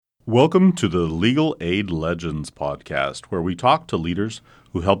Welcome to the Legal Aid Legends podcast, where we talk to leaders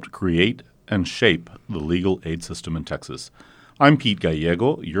who helped create and shape the legal aid system in Texas. I'm Pete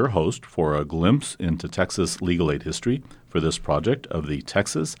Gallego, your host for a glimpse into Texas legal aid history for this project of the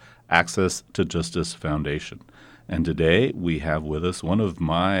Texas Access to Justice Foundation. And today we have with us one of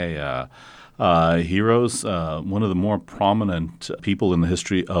my heroes, one of the more prominent people in the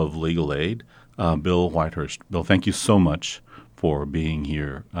history of legal aid, Bill Whitehurst. Bill, thank you so much for being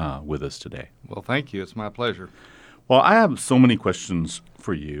here with us today. Well, thank you. It's my pleasure. Well, I have so many questions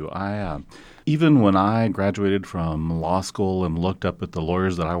for you. Even when I graduated from law school and looked up at the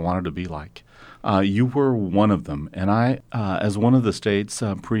lawyers that I wanted to be like, you were one of them. And I, as one of the state's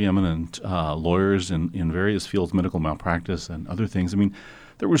preeminent lawyers in various fields, medical malpractice and other things,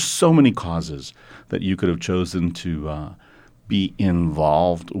 there were so many causes that you could have chosen to be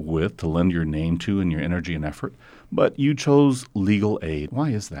involved with, to lend your name to and your energy and effort. But you chose legal aid. Why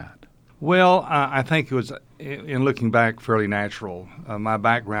is that? Well, I think it was, in looking back, fairly natural. My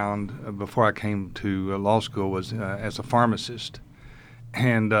background before I came to law school was as a pharmacist.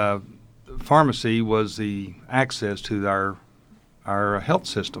 And pharmacy was the access to our health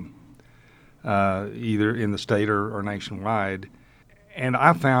system, either in the state or nationwide. And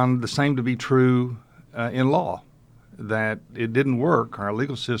I found the same to be true in law, that it didn't work. Our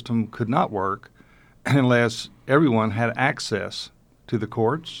legal system could not work unless everyone had access to the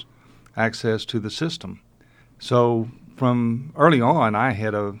courts, access to the system. So from early on,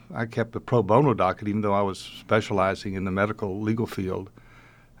 I kept a pro bono docket, even though I was specializing in the medical legal field.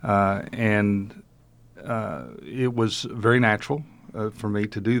 And it was very natural for me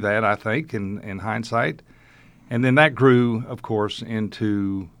to do that, I think, in hindsight. And then that grew, of course,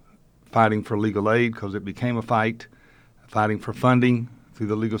 into fighting for legal aid, because it became a fight, fighting for funding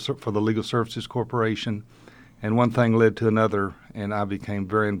through for the Legal Services Corporation. And one thing led to another, and I became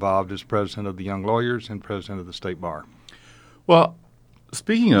very involved as president of the Young Lawyers and president of the State Bar. Well,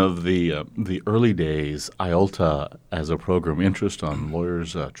 speaking of the early days, IOLTA as a program, Interest on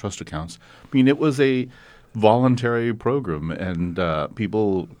Lawyers' Trust Accounts, it was a voluntary program, and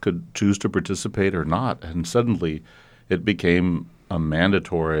people could choose to participate or not. And suddenly it became a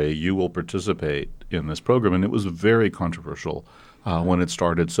mandatory, you will participate in this program. And it was very controversial when it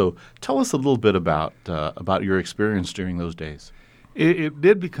started. So tell us a little bit about your experience during those days. It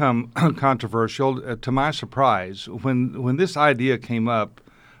did become controversial. To my surprise, when this idea came up,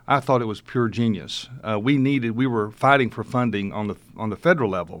 I thought it was pure genius. We were fighting for funding on the federal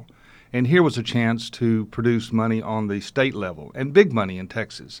level, and here was a chance to produce money on the state level, and big money in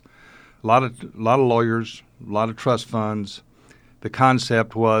Texas. A lot of lawyers, a lot of trust funds. The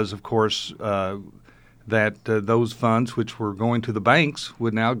concept was, of course, that those funds which were going to the banks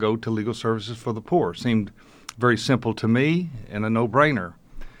would now go to legal services for the poor. Seemed very simple to me and a no-brainer.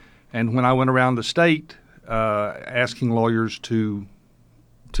 And when I went around the state asking lawyers to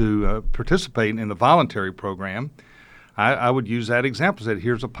participate in the voluntary program, I would use that example. Said,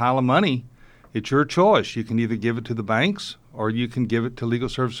 here's a pile of money. It's your choice. You can either give it to the banks or you can give it to legal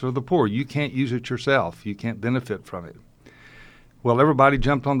services for the poor. You can't use it yourself. You can't benefit from it. Well, everybody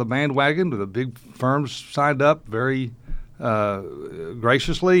jumped on the bandwagon. The big firms signed up very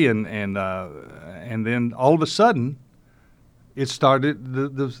graciously, and then all of a sudden, it started.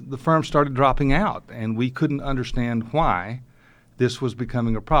 The firms started dropping out, and we couldn't understand why this was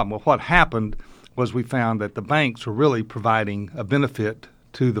becoming a problem. Well, what happened was we found that the banks were really providing a benefit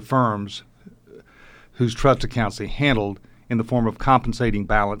to the firms whose trust accounts they handled in the form of compensating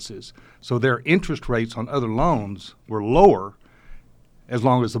balances. So their interest rates on other loans were lower, as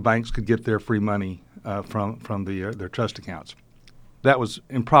long as the banks could get their free money from their trust accounts. That was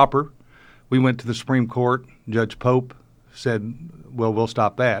improper. We went to the Supreme Court. Judge Pope said, well, we'll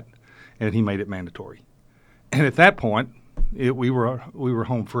stop that, and he made it mandatory. And at that point, we were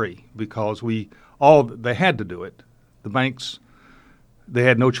home free, because they had to do it. The banks, they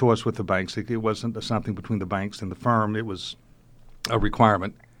had no choice with the banks. It wasn't something between the banks and the firm. It was a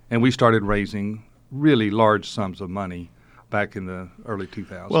requirement. And we started raising really large sums of money back in the early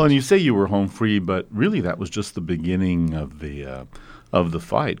 2000s. Well, and you say you were home free, but really that was just the beginning of the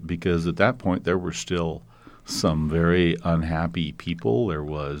fight, because at that point there were still some very unhappy people. There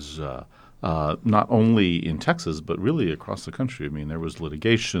was not only in Texas but really across the country. There was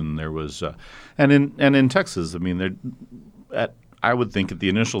litigation. There was and in Texas, I would think at the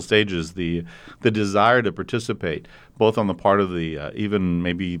initial stages, the desire to participate, both on the part of the even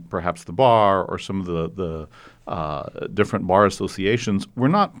maybe perhaps the bar or some of the different bar associations, were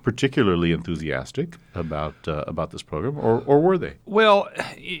not particularly enthusiastic about this program, or were they? Well,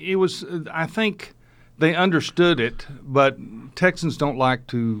 it was. I think They understood it, but Texans don't like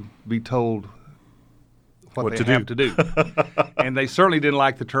to be told what they have to do. And they certainly didn't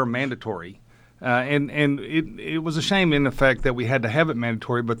like the term mandatory. And it was a shame, in effect, that we had to have it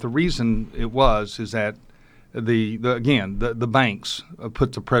mandatory, but the reason it is that the banks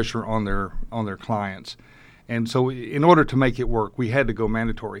put the pressure on their clients. And so in order to make it work, we had to go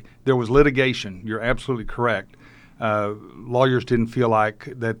mandatory. There was litigation. You're absolutely correct. Lawyers didn't feel like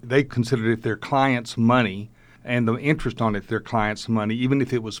that. They considered it their client's money and the interest on it their client's money, even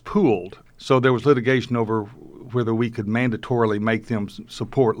if it was pooled. So there was litigation over whether we could mandatorily make them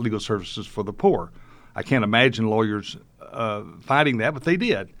support legal services for the poor. I can't imagine lawyers fighting that, but they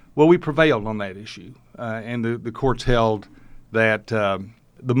did. Well, we prevailed on that issue, and the courts held that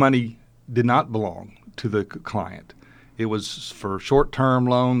the money did not belong to the client. It was for short-term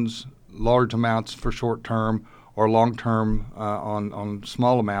loans, large amounts for short-term, or long-term on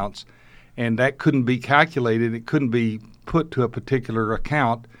small amounts, and that couldn't be calculated. It couldn't be put to a particular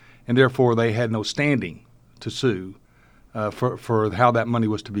account, and therefore they had no standing to sue for how that money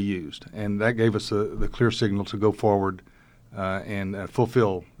was to be used. And that gave us the clear signal to go forward and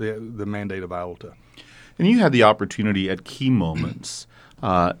fulfill the mandate of IOLTA. And you had the opportunity at key moments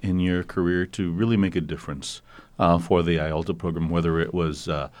in your career to really make a difference for the IOLTA program, whether it was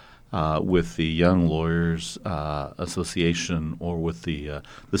with the Young Lawyers Association or with the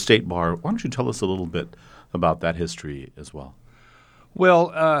State Bar. Why don't you tell us a little bit about that history as well?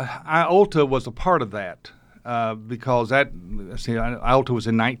 Well, IOLTA was a part of that because IOLTA was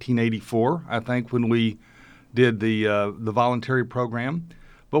in 1984, I think, when we did the voluntary program.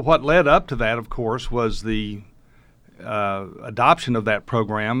 But what led up to that, of course, was the adoption of that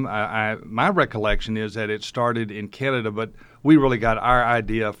program. My recollection is that it started in Canada, but we really got our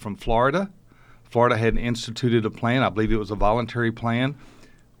idea from Florida. Florida had instituted a plan. I believe it was a voluntary plan.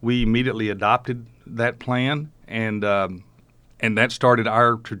 We immediately adopted that plan, and that started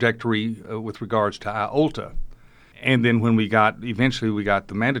our trajectory with regards to IOLTA. And then when eventually we got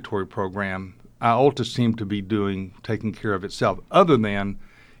the mandatory program, IOLTA seemed to be taking care of itself, other than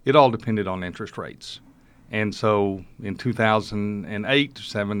it all depended on interest rates. And so in 2008,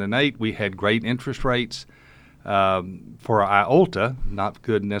 7 and 8, we had great interest rates for IOLTA, not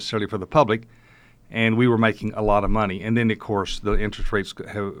good necessarily for the public, and we were making a lot of money. And then, of course, the interest rates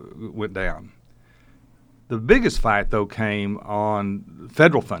went down. The biggest fight, though, came on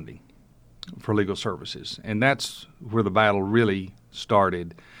federal funding for legal services, and that's where the battle really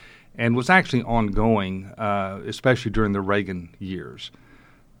started and was actually ongoing, especially during the Reagan years.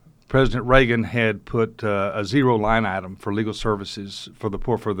 President Reagan had put a zero line item for legal services for the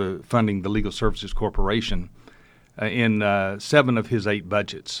poor, for the funding the Legal Services Corporation in 7 of his 8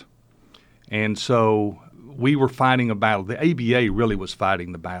 budgets. And so we were fighting a battle. The ABA really was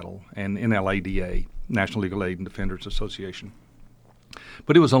fighting the battle, and NLADA, National Legal Aid and Defenders Association.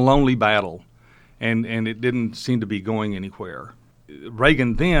 But it was a lonely battle, and it didn't seem to be going anywhere.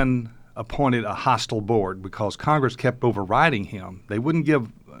 Reagan then appointed a hostile board because Congress kept overriding him. They wouldn't give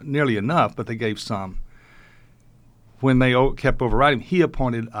nearly enough, but they gave some. When they kept overriding, he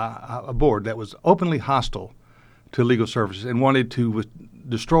appointed a board that was openly hostile to legal services and wanted to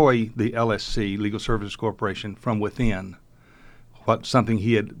destroy the LSC, Legal Services Corporation, from within, something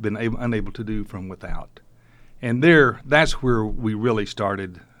he had been unable to do from without. And that's where we really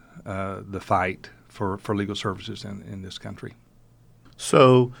started the fight for legal services in this country.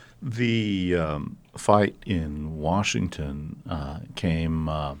 So the fight in Washington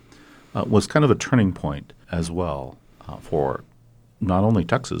was kind of a turning point as well for not only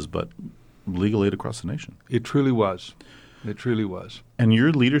Texas but legal aid across the nation. It truly was. It truly was. And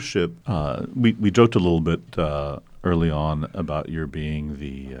your leadership, we joked a little bit early on about your being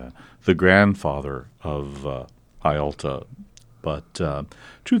the grandfather of IOLTA, but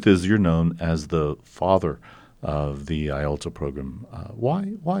truth is you're known as the father of the IOLTA program.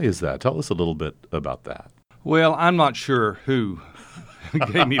 Why is that? Tell us a little bit about that. Well, I'm not sure who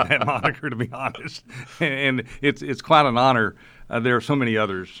gave me that moniker, to be honest, and it's quite an honor. There are so many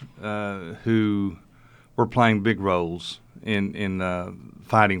others who were playing big roles in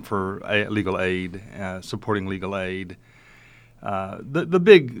fighting for legal aid, supporting legal aid.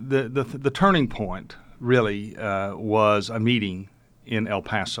 The turning point really was a meeting in El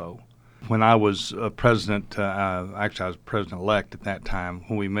Paso. When I was president, actually I was president-elect at that time,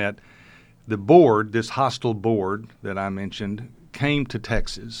 when we met, the board, this hostile board that I mentioned, came to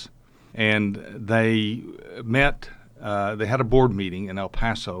Texas, and they met. They had a board meeting in El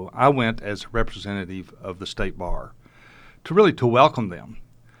Paso. I went as a representative of the State Bar to welcome them.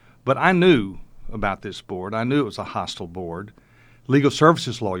 But I knew about this board. I knew it was a hostile board. Legal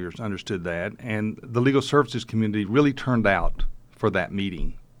services lawyers understood that, and the legal services community really turned out for that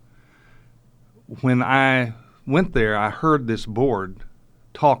meeting. When I went there, I heard this board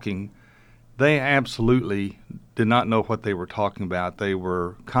talking. They absolutely did not know what they were talking about. They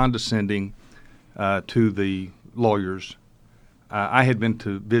were condescending to the lawyers. I had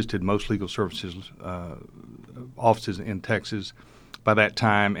visited most legal services offices in Texas by that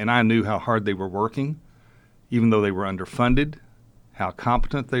time, and I knew how hard they were working, even though they were underfunded, how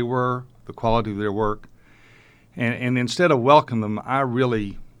competent they were, the quality of their work. And instead of welcoming them, I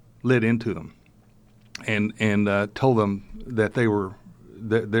really lit into them and told them that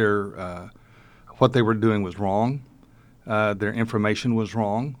what they were doing was wrong, their information was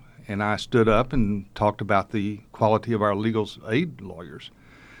wrong, and I stood up and talked about the quality of our legal aid lawyers.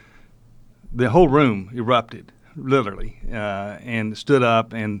 The whole room erupted, literally, and stood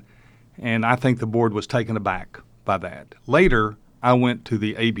up, and I think the board was taken aback by that. Later, I went to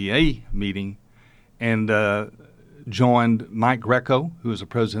the ABA meeting and joined Mike Greco, who is the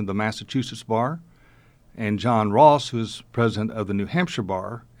president of the Massachusetts Bar, and John Ross, who is president of the New Hampshire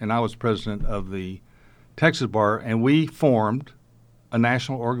Bar, and I was president of the Texas Bar, and we formed a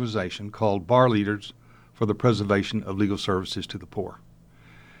national organization called Bar Leaders for the Preservation of Legal Services to the Poor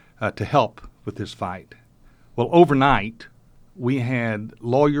to help with this fight. Well, overnight, we had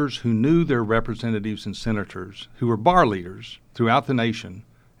lawyers who knew their representatives and senators who were bar leaders throughout the nation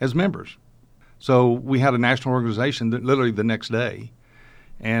as members. So we had a national organization that literally the next day,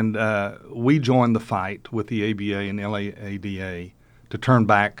 and we joined the fight with the ABA and LAADA to turn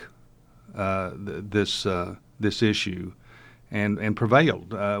back this issue, and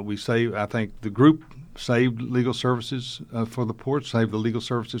prevailed. I think the group saved legal services for the poor, saved the Legal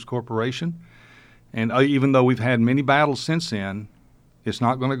Services Corporation, and even though we've had many battles since then, it's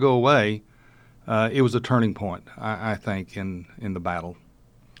not going to go away. It was a turning point, I think, in the battle.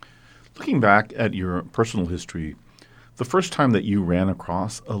 Looking back at your personal history, the first time that you ran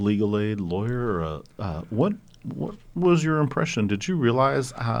across a legal aid lawyer, what was your impression? Did you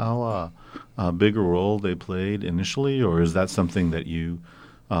realize how big a role they played initially, or is that something that you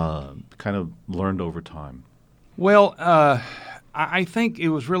kind of learned over time? Well, I think it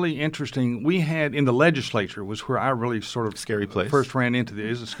was really interesting. We had in the legislature was where I really sort of scary place. First ran into it. It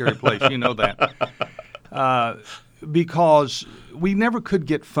is a scary place, you know that, because we never could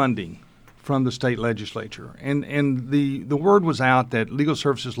get funding from the state legislature, and the word was out that legal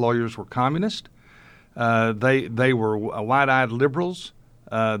services lawyers were communist. They were wide-eyed liberals.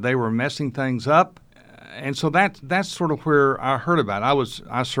 They were messing things up, and so that's sort of where I heard about it.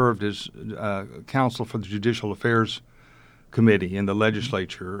 I served as counsel for the Judicial Affairs Committee in the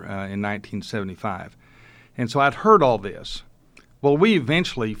legislature in 1975, and so I'd heard all this. Well, we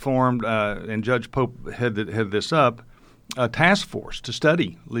eventually formed, and Judge Pope headed this up, a task force to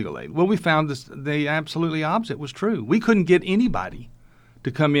study legal aid. Well, we found the absolutely opposite was true. We couldn't get anybody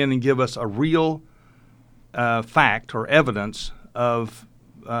to come in and give us a real fact or evidence of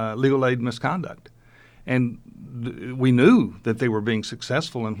legal aid misconduct. And we knew that they were being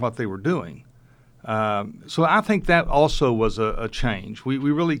successful in what they were doing. So I think that also was a change. We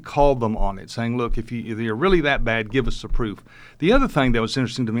really called them on it, saying, look, if you're really that bad, give us the proof. The other thing that was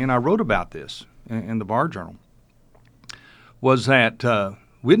interesting to me, and I wrote about this in the Bar Journal, was that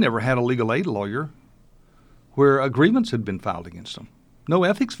we'd never had a legal aid lawyer where a grievance had been filed against them. No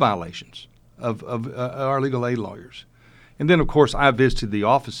ethics violations of our legal aid lawyers. And then, of course, I visited the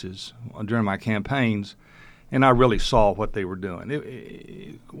offices during my campaigns, and I really saw what they were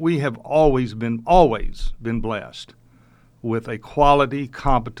doing. We have always been blessed with a quality,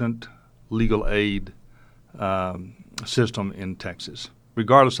 competent legal aid system in Texas,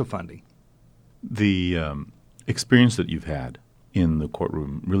 regardless of funding. The experience that you've had in the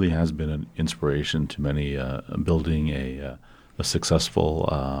courtroom really has been an inspiration to many, building a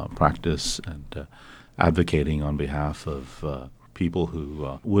successful practice and advocating on behalf of people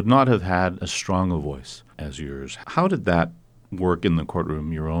who would not have had as strong a voice as yours. How did that work in the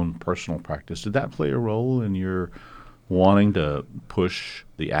courtroom, your own personal practice? Did that play a role in your wanting to push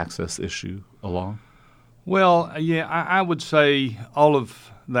the access issue along? Well, yeah, I would say all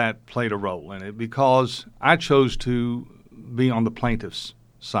of that played a role in it because I chose to be on the plaintiff's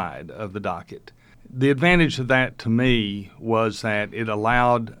side of the docket. The advantage of that to me was that it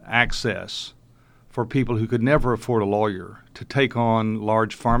allowed access for people who could never afford a lawyer to take on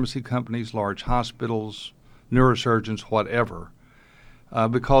large pharmacy companies, large hospitals, neurosurgeons, whatever,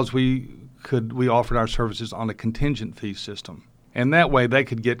 because we offered our services on a contingent fee system. And that way they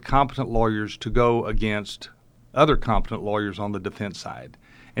could get competent lawyers to go against other competent lawyers on the defense side.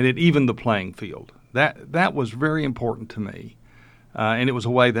 And it evened the playing field. That was very important to me. And it was a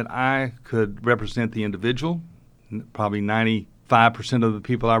way that I could represent the individual. Probably 95% of the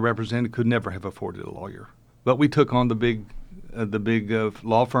people I represented could never have afforded a lawyer. But we took on the big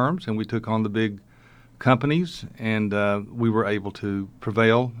law firms, and we took on the big companies, and we were able to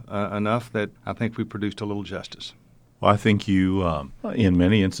prevail enough that I think we produced a little justice. Well, I think you, in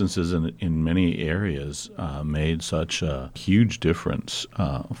many instances and in many areas, made such a huge difference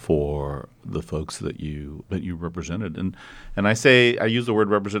for the folks that you represented. And I use the word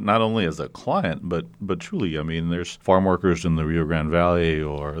represent not only as a client, but truly. I mean, there's farm workers in the Rio Grande Valley,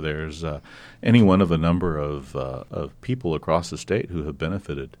 or there's any one of a number of people across the state who have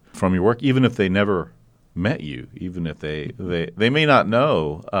benefited from your work, even if they never met you, even if they may not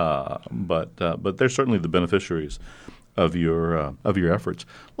know, but they're certainly the beneficiaries of your efforts.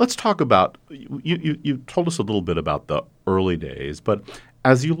 Let's talk about you told us a little bit about the early days, but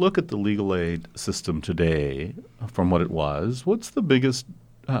as you look at the legal aid system today from what it was, what's the biggest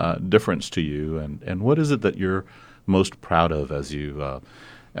difference to you, and what is it that you're most proud of as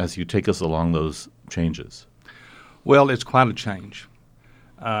you take us along those changes? Well, it's quite a change.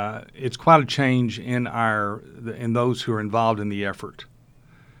 It's quite a change in those who are involved in the effort.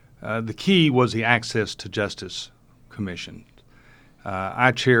 The key was the Access to Justice Commission.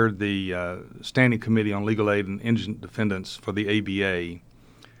 I chaired the Standing Committee on Legal Aid and Indigent Defendants for the ABA,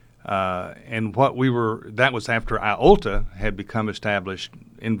 and that was after IOLTA had become established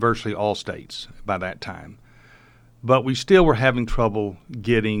in virtually all states by that time. But we still were having trouble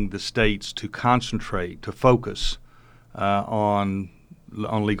getting the states to concentrate, to focus on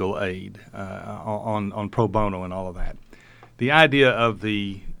legal aid, on pro bono and all of that. The idea of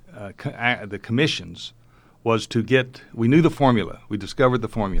the commissions was to get, we knew the formula, we discovered the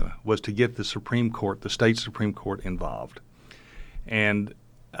formula, was to get the Supreme Court, the state Supreme Court involved. And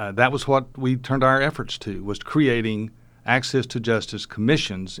that was what we turned our efforts to, was creating access to justice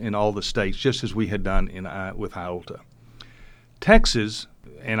commissions in all the states, just as we had done with IOLTA. Texas,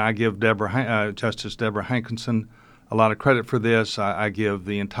 and I give Justice Deborah Hankinson a lot of credit for this. I give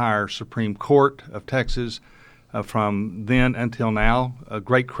the entire Supreme Court of Texas from then until now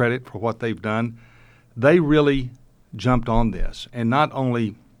great credit for what they've done. They really jumped on this and not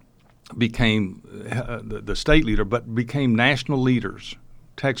only became the state leader, but became national leaders.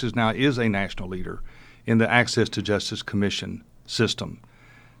 Texas now is a national leader in the Access to Justice Commission system.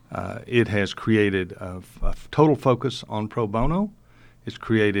 It has created a total focus on pro bono. It's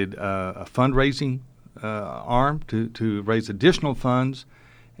created a fundraising arm to raise additional funds,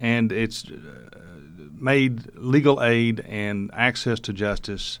 and it's made legal aid and access to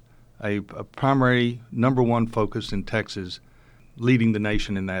justice a primary number one focus in Texas, leading the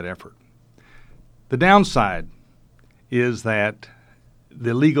nation in that effort. The downside is that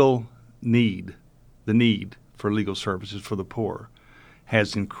the need for legal services for the poor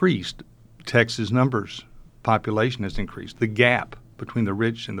has increased. Texas population has increased. The gap between the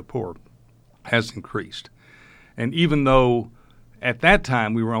rich and the poor has increased. And even though at that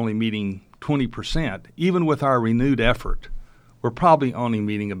time we were only meeting 20%, even with our renewed effort, we're probably only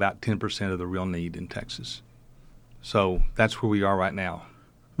meeting about 10% of the real need in Texas. So that's where we are right now.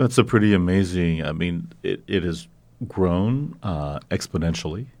 That's a pretty amazing, I mean, it has grown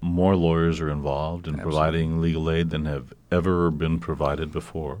exponentially. More lawyers are involved in providing legal aid than have ever been provided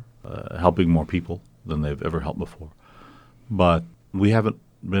before, helping more people than they've ever helped before. But we haven't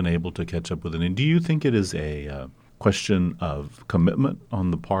been able to catch up with it. And do you think it is a question of commitment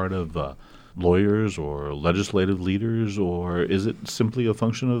on the part of lawyers or legislative leaders, or is it simply a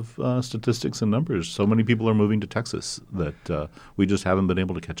function of statistics and numbers? So many people are moving to Texas that we just haven't been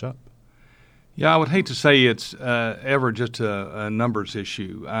able to catch up. Yeah, I would hate to say it's ever just a numbers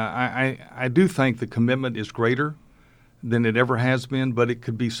issue. I do think the commitment is greater than it ever has been, but it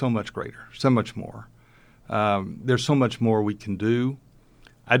could be so much greater, so much more. There's so much more we can do.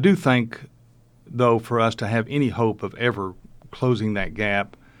 I do think, though, for us to have any hope of ever closing that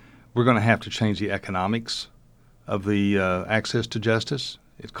gap, we're going to have to change the economics of the access to justice.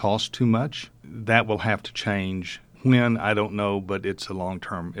 It costs too much. That will have to change. When, I don't know, but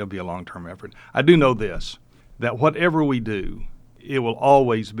it'll be a long-term effort. I do know this, that whatever we do, it will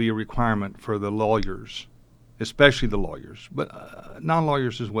always be a requirement for the lawyers, especially the lawyers, but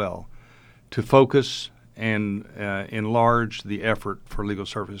non-lawyers as well, to focus and enlarge the effort for legal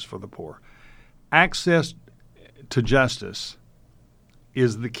services for the poor. Access to justice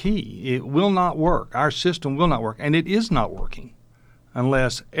is the key. It will not work. Our system will not work, and it is not working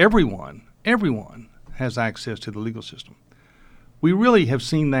unless everyone has access to the legal system. We really have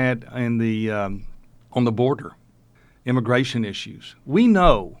seen that in on the border, immigration issues. We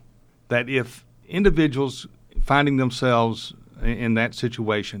know that if individuals finding themselves in that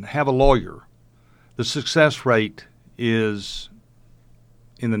situation have a lawyer, the success rate is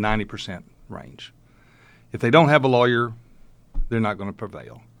in the 90% range. If they don't have a lawyer, they're not going to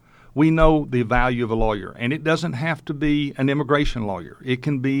prevail. We know the value of a lawyer, and it doesn't have to be an immigration lawyer. It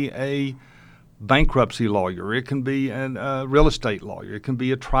can be a bankruptcy lawyer. It can be a real estate lawyer. It can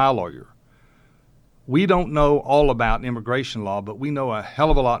be a trial lawyer. We don't know all about immigration law, but we know a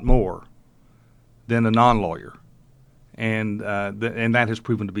hell of a lot more than a non-lawyer, and that has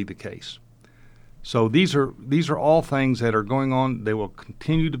proven to be the case. So these are all things that are going on. They will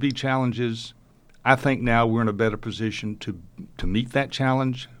continue to be challenges. I think now we're in a better position to meet that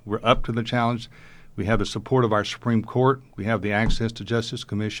challenge. We're up to the challenge. We have the support of our Supreme Court. We have the Access to Justice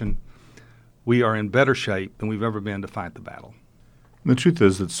Commission. We are in better shape than we've ever been to fight the battle. The truth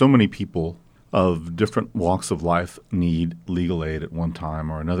is that so many people of different walks of life need legal aid at one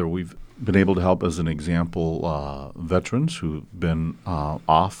time or another. We've been able to help, as an example, veterans who've been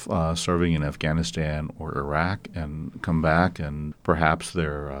off serving in Afghanistan or Iraq and come back, and perhaps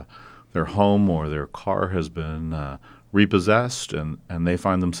their home or their car has been repossessed, and they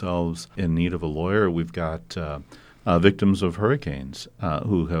find themselves in need of a lawyer. We've got victims of hurricanes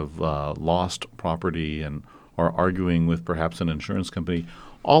who have lost property and are arguing with perhaps an insurance company.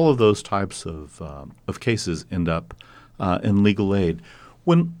 All of those types of cases end up in legal aid.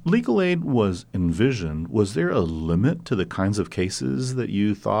 When legal aid was envisioned, was there a limit to the kinds of cases that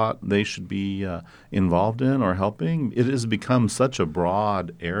you thought they should be involved in or helping? It has become such a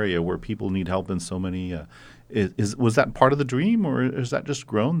broad area where people need help in so many. Was that part of the dream, or has that just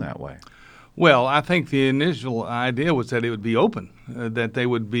grown that way? Well, I think the initial idea was that it would be open, that they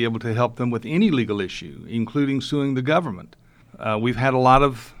would be able to help them with any legal issue, including suing the government. We've had a lot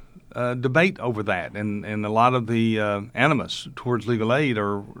of debate over that, and a lot of the animus towards legal aid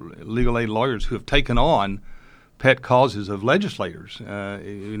are legal aid lawyers who have taken on pet causes of legislators,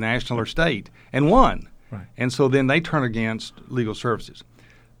 national or state, and won. Right. And so then they turn against legal services.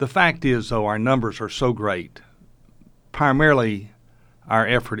 The fact is, though, our numbers are so great. Primarily, our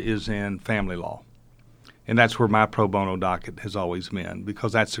effort is in family law, and that's where my pro bono docket has always been,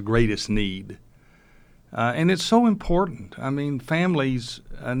 because that's the greatest need. And it's so important. I mean, families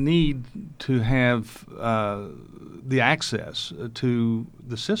need to have the access to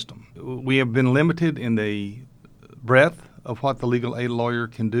the system. We have been limited in the breadth of what the legal aid lawyer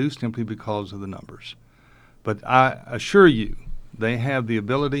can do simply because of the numbers. But I assure you, they have the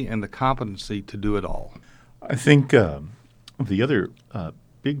ability and the competency to do it all. I think the other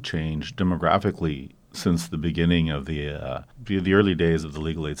big change demographically since the beginning of the early days of the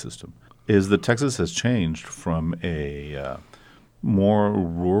legal aid system is that Texas has changed from a more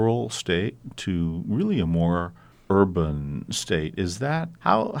rural state to really a more urban state. Is that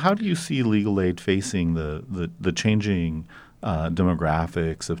how do you see legal aid facing the changing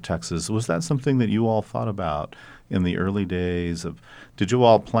demographics of Texas? Was that something that you all thought about in the early days of? Did you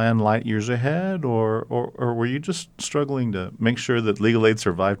all plan light years ahead, or were you just struggling to make sure that legal aid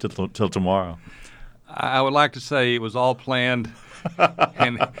survived till tomorrow? I would like to say it was all planned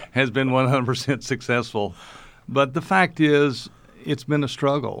and has been 100% successful. But the fact is, it's been a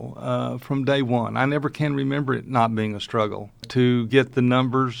struggle from day one. I never can remember it not being a struggle to get the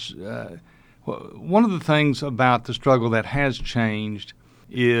numbers. One of the things about the struggle that has changed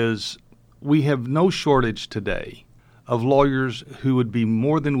is we have no shortage today of lawyers who would be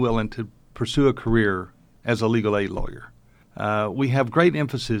more than willing to pursue a career as a legal aid lawyer. We have great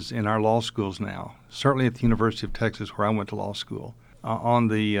emphasis in our law schools now, certainly at the University of Texas where I went to law school, on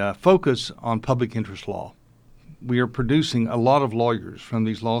the focus on public interest law. We are producing a lot of lawyers from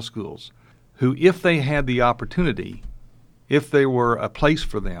these law schools who, if they had the opportunity, if there were a place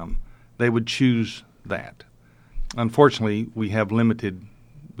for them, they would choose that. Unfortunately, we have limited,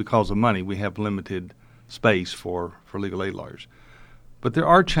 because of money, we have limited space for legal aid lawyers. But there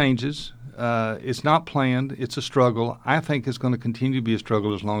are changes. It's not planned. It's a struggle. I think it's going to continue to be a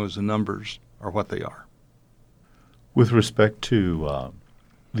struggle as long as the numbers are what they are. With respect to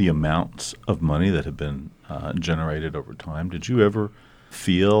the amounts of money that have been generated over time, did you ever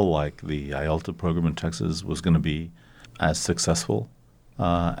feel like the IALTA program in Texas was going to be as successful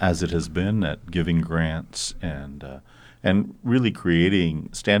as it has been at giving grants and really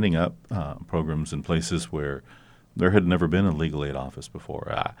standing up programs in places where there had never been a legal aid office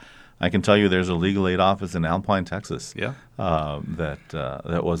before? I can tell you there's a legal aid office in Alpine, Texas,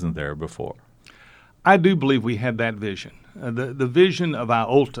 that wasn't there before. I do believe we had that vision. The vision of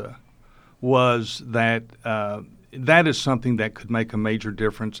IALTA was that that is something that could make a major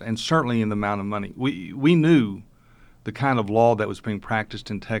difference, and certainly in the amount of money. We knew the kind of law that was being practiced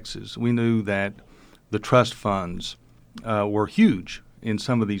in Texas. We knew that the trust funds were huge in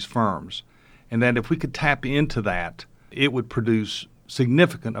some of these firms, and that if we could tap into that, it would produce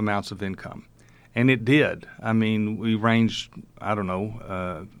significant amounts of income. And it did. I mean, we ranged,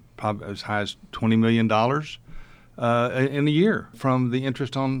 probably as high as $20 million in a year from the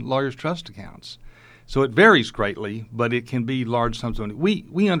interest on lawyers' trust accounts. So it varies greatly, but it can be large sums of money.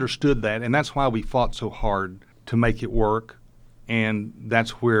 We understood that, and that's why we fought so hard to make it work, and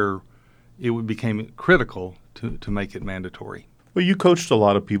that's where it became critical to make it mandatory. Well, you coached a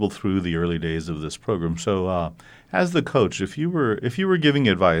lot of people through the early days of this program. So as the coach, if you were giving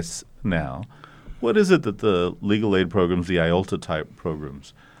advice now, what is it that the legal aid programs, the IOLTA-type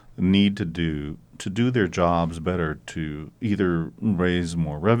programs, need to do their jobs better, to either raise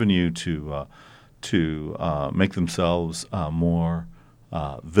more revenue, to make themselves more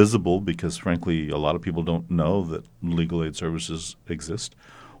visible, because frankly a lot of people don't know that legal aid services exist,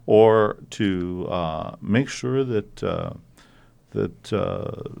 or to make sure that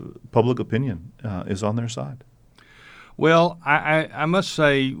public opinion is on their side? Well, I must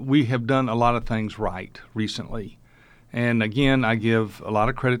say we have done a lot of things right recently. And again, I give a lot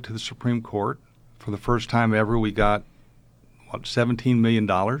of credit to the Supreme Court. For the first time ever, we got, $17 million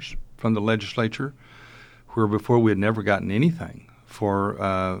from the legislature, where before we had never gotten anything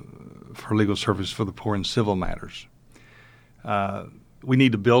for legal service for the poor in civil matters. We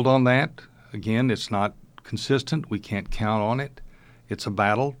need to build on that. Again, it's not consistent. We can't count on it. It's a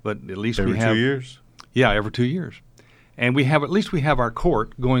battle, but at least we have... Every 2 years? Yeah, every 2 years. And we have our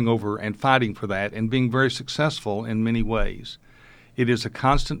court going over and fighting for that and being very successful in many ways. It is a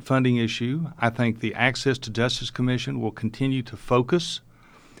constant funding issue. I think the Access to Justice Commission will continue to focus.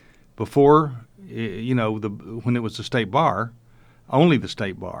 Before, when it was the state bar, only the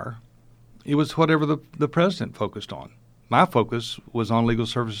state bar, it was whatever the president focused on. My focus was on legal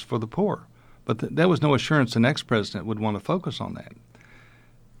services for the poor. But there was no assurance the next president would want to focus on that.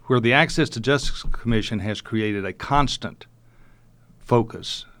 Where the Access to Justice Commission has created a constant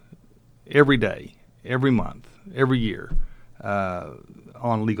focus every day, every month, every year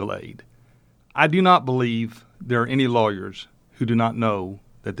on legal aid. I do not believe there are any lawyers who do not know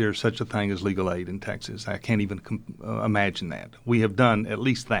that there's such a thing as legal aid in Texas. I can't even imagine that. We have done at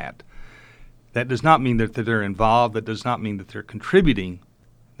least that. That does not mean that they're involved. That does not mean that they're contributing.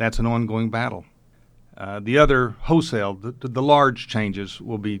 That's an ongoing battle. The other wholesale, the large changes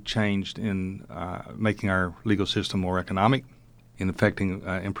will be changed in making our legal system more economic, in affecting,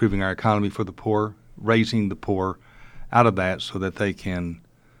 improving our economy for the poor, raising the poor out of that so that they can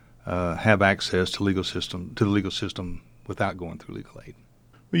have access to the legal system without going through legal aid.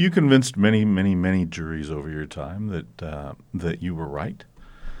 Well, you convinced many, many, many juries over your time that you were right.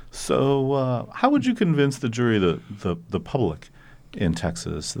 So how would you convince the jury, the public in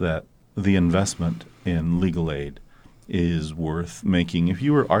Texas, that the investment in legal aid is worth making? If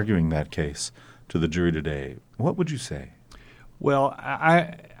you were arguing that case to the jury today, what would you say? Well,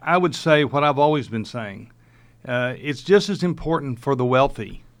 I would say what I've always been saying. It's just as important for the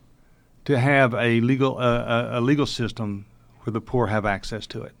wealthy to have a legal system where the poor have access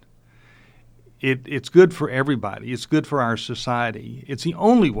to it. It's good for everybody. It's good for our society. It's the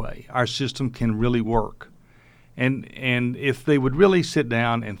only way our system can really work. And if they would really sit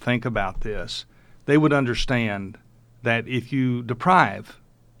down and think about this, they would understand that if you deprive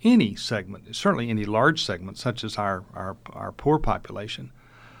any segment, certainly any large segment, such as our poor population,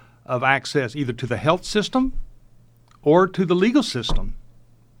 of access either to the health system or to the legal system,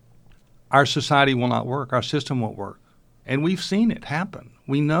 our society will not work. Our system won't work. And we've seen it happen.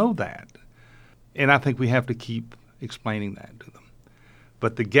 We know that. And I think we have to keep explaining that to them.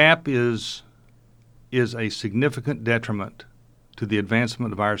 But the gap is a significant detriment to the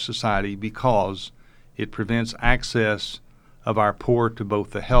advancement of our society because it prevents access of our poor to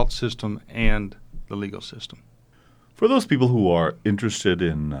both the health system and the legal system. For those people who are interested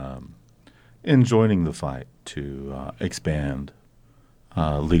in joining the fight to expand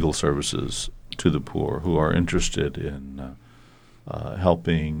legal services to the poor, who are interested in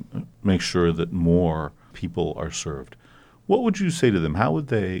helping make sure that more people are served, what would you say to them? How would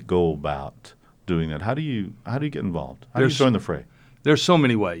they go about doing that? How do you get involved? How do you join the fray? There's so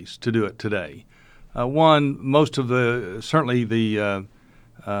many ways to do it today. One, most of the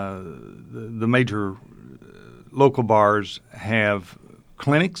major local bars have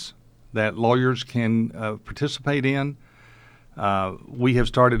clinics that lawyers can participate in. We have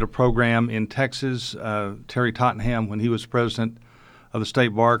started a program in Texas. Terry Tottenham, when he was president of the state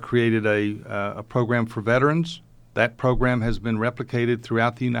bar, created a program for veterans. That program has been replicated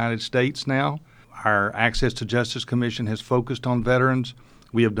throughout the United States now. Our Access to Justice Commission has focused on veterans.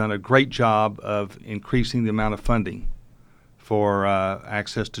 We have done a great job of increasing the amount of funding for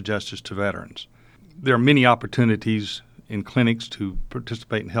access to justice to veterans. There are many opportunities in clinics to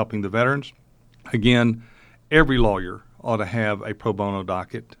participate in helping the veterans. Again, every lawyer ought to have a pro bono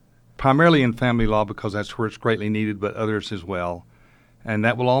docket, primarily in family law because that's where it's greatly needed, but others as well. And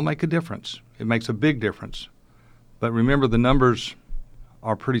that will all make a difference. It makes a big difference. But remember, the numbers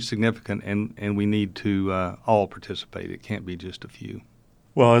are pretty significant, and we need to all participate. It can't be just a few.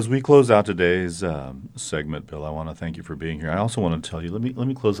 Well, as we close out today's segment, Bill, I want to thank you for being here. I also want to tell you, let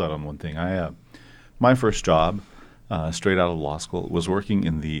me close out on one thing. My first job, straight out of law school, was working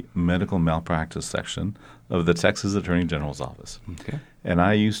in the medical malpractice section of the Texas Attorney General's office. Okay. And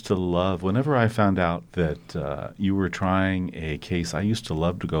I used to love, whenever I found out that you were trying a case, I used to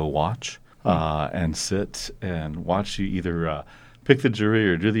love to go watch and sit and watch you either pick the jury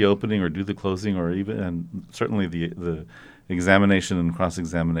or do the opening or do the closing or even, and certainly the examination and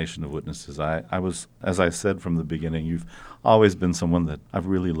cross-examination of witnesses. I was, as I said from the beginning, you've always been someone that I've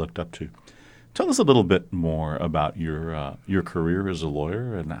really looked up to. Tell us a little bit more about your career as a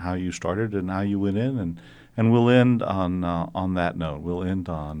lawyer and how you started and how you went in, and we'll end on that note. We'll end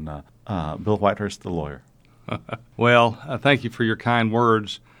on Bill Whitehurst, the lawyer. Well, thank you for your kind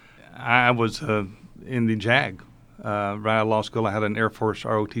words. I was in the JAG. Right out of law school, I had an Air Force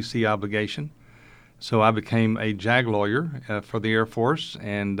ROTC obligation. So I became a JAG lawyer for the Air Force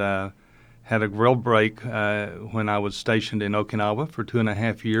and had a real break when I was stationed in Okinawa for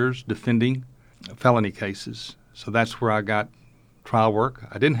 2.5 years defending felony cases. So that's where I got trial work.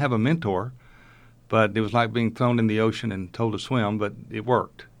 I didn't have a mentor, but it was like being thrown in the ocean and told to swim, but it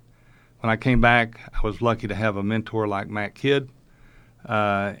worked. When I came back, I was lucky to have a mentor like Matt Kidd.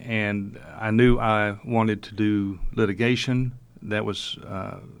 And I knew I wanted to do litigation. That was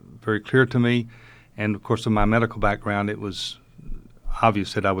very clear to me. And, of course, in my medical background, it was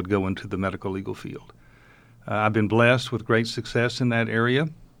obvious that I would go into the medical legal field. I've been blessed with great success in that area.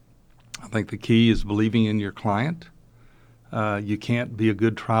 I think the key is believing in your client. You can't be a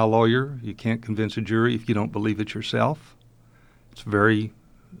good trial lawyer. You can't convince a jury if you don't believe it yourself.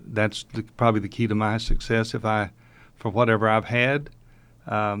 That's probably the key to my success for whatever I've had.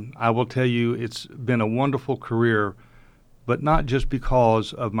 I will tell you it's been a wonderful career, but not just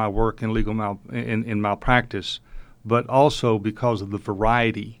because of my work in in malpractice, but also because of the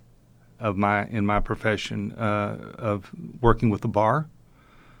variety of my profession of working with the bar,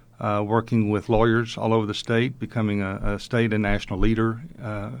 working with lawyers all over the state, becoming a state and national leader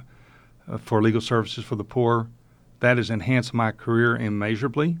for legal services for the poor. That has enhanced my career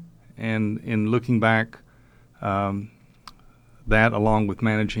immeasurably, and in looking back, that, along with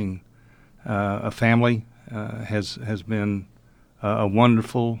managing a family, has been a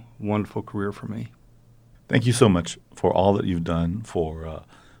wonderful, wonderful career for me. Thank you so much for all that you've done for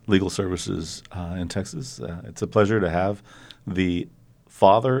legal services in Texas. It's a pleasure to have the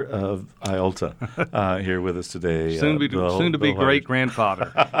father of IOLTA here with us today. Soon to be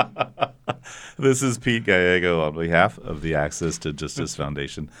great-grandfather. This is Pete Gallego on behalf of the Access to Justice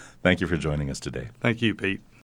Foundation. Thank you for joining us today. Thank you, Pete.